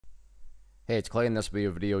Hey, it's Clay, and this will be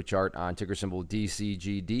a video chart on ticker symbol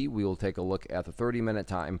DCGD. We will take a look at the 30-minute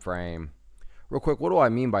time frame. Real quick, what do I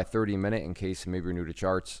mean by 30-minute in case maybe you're new to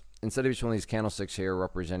charts? Instead of each one of these candlesticks here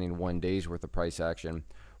representing 1 day's worth of price action,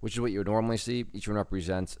 which is what you would normally see, each one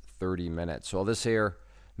represents 30 minutes. So this here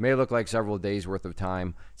may look like several days worth of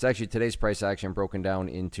time. It's actually today's price action broken down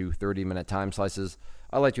into 30-minute time slices.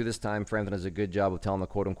 I like to this time frame that does a good job of telling the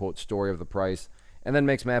quote-unquote story of the price and then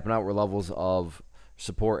makes mapping out where levels of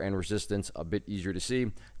support and resistance a bit easier to see.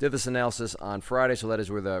 Did this analysis on Friday, so that is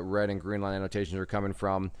where the red and green line annotations are coming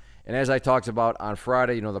from. And as I talked about on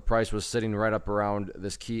Friday, the price was sitting right up around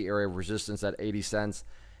this key area of resistance at 80 cents.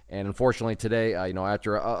 And unfortunately today,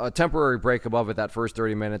 after a temporary break above it, that first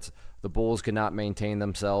 30 minutes, the bulls could not maintain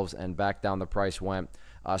themselves and back down the price went.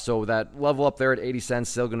 So that level up there at 80 cents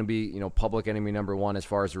still going to be, public enemy number one as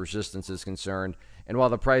far as the resistance is concerned. And while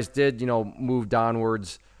the price did, move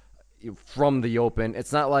downwards from the open,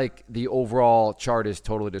 it's not like the overall chart is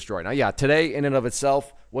totally destroyed. Now, yeah, today in and of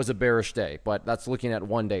itself was a bearish day, but that's looking at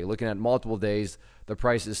 1 day. Looking at multiple days, the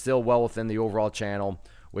price is still well within the overall channel,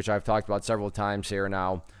 which I've talked about several times here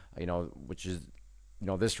now, which is,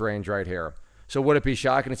 this range right here. So would it be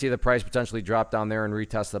shocking to see the price potentially drop down there and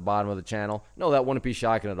retest the bottom of the channel? No, that wouldn't be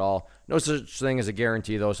shocking at all. No such thing as a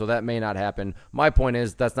guarantee, though, so that may not happen. My point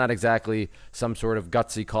is that's not exactly some sort of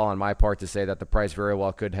gutsy call on my part to say that the price very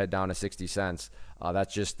well could head down to 60 cents.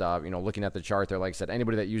 That's just, looking at the chart there, like I said,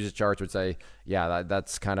 anybody that uses charts would say, yeah,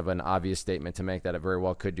 that's kind of an obvious statement to make that it very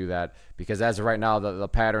well could do that, because as of right now, the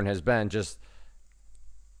pattern has been just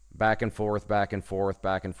back and forth, back and forth,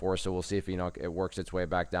 back and forth. So we'll see if it works its way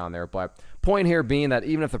back down there. But point here being that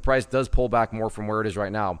even if the price does pull back more from where it is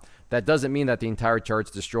right now, that doesn't mean that the entire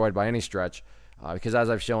chart's destroyed by any stretch. Because as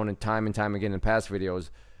I've shown time and time again in past videos,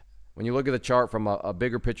 when you look at the chart from a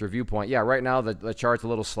bigger picture viewpoint, yeah, right now the chart's a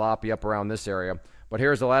little sloppy up around this area. But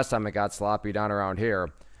here's the last time it got sloppy down around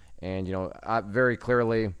here. And, very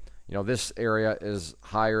clearly, this area is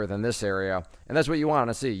higher than this area, and that's what you want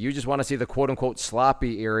to see. You just want to see the quote-unquote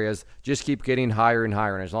sloppy areas just keep getting higher and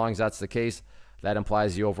higher, and as long as that's the case, that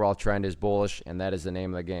implies the overall trend is bullish, and that is the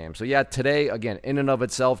name of the game. So yeah, today, again, in and of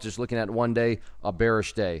itself, just looking at 1 day, a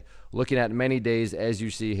bearish day. Looking at many days, as you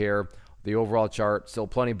see here, the overall chart still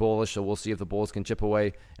plenty bullish, so we'll see if the bulls can chip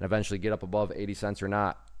away and eventually get up above 80 cents or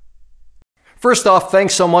not. First off,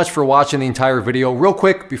 thanks so much for watching the entire video. Real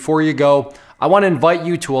quick, before you go, I want to invite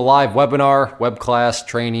you to a live webinar, web class,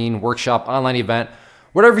 training, workshop, online event,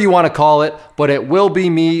 whatever you want to call it, but it will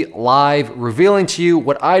be me live revealing to you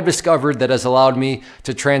what I've discovered that has allowed me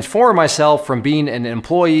to transform myself from being an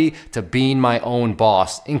employee to being my own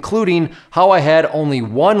boss, including how I had only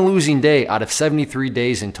 1 losing day out of 73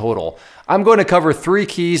 days in total. I'm going to cover 3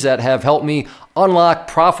 keys that have helped me unlock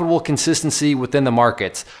profitable consistency within the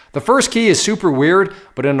markets. The first key is super weird,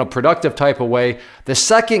 but in a productive type of way. The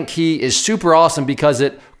second key is super awesome because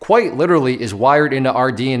it quite literally is wired into our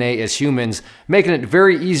DNA as humans, making it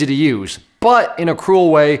very easy to use. But in a cruel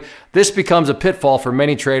way, this becomes a pitfall for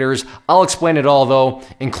many traders. I'll explain it all though,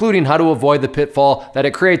 including how to avoid the pitfall that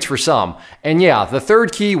it creates for some. And yeah, the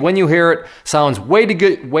third key, when you hear it, sounds way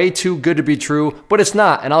too good to be true, but it's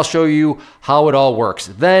not, and I'll show you how it all works.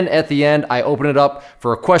 Then at the end, I open it up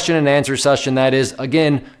for a question and answer session that is,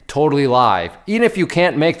 again, totally live. Even if you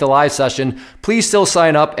can't make the live session, please still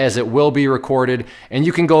sign up as it will be recorded, and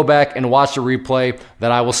you can go back and watch the replay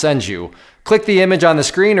that I will send you. Click the image on the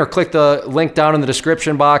screen or click the link down in the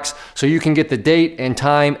description box so you can get the date and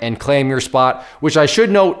time and claim your spot, which I should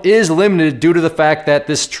note is limited due to the fact that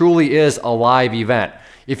this truly is a live event.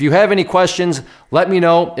 If you have any questions, let me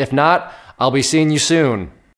know. If not, I'll be seeing you soon.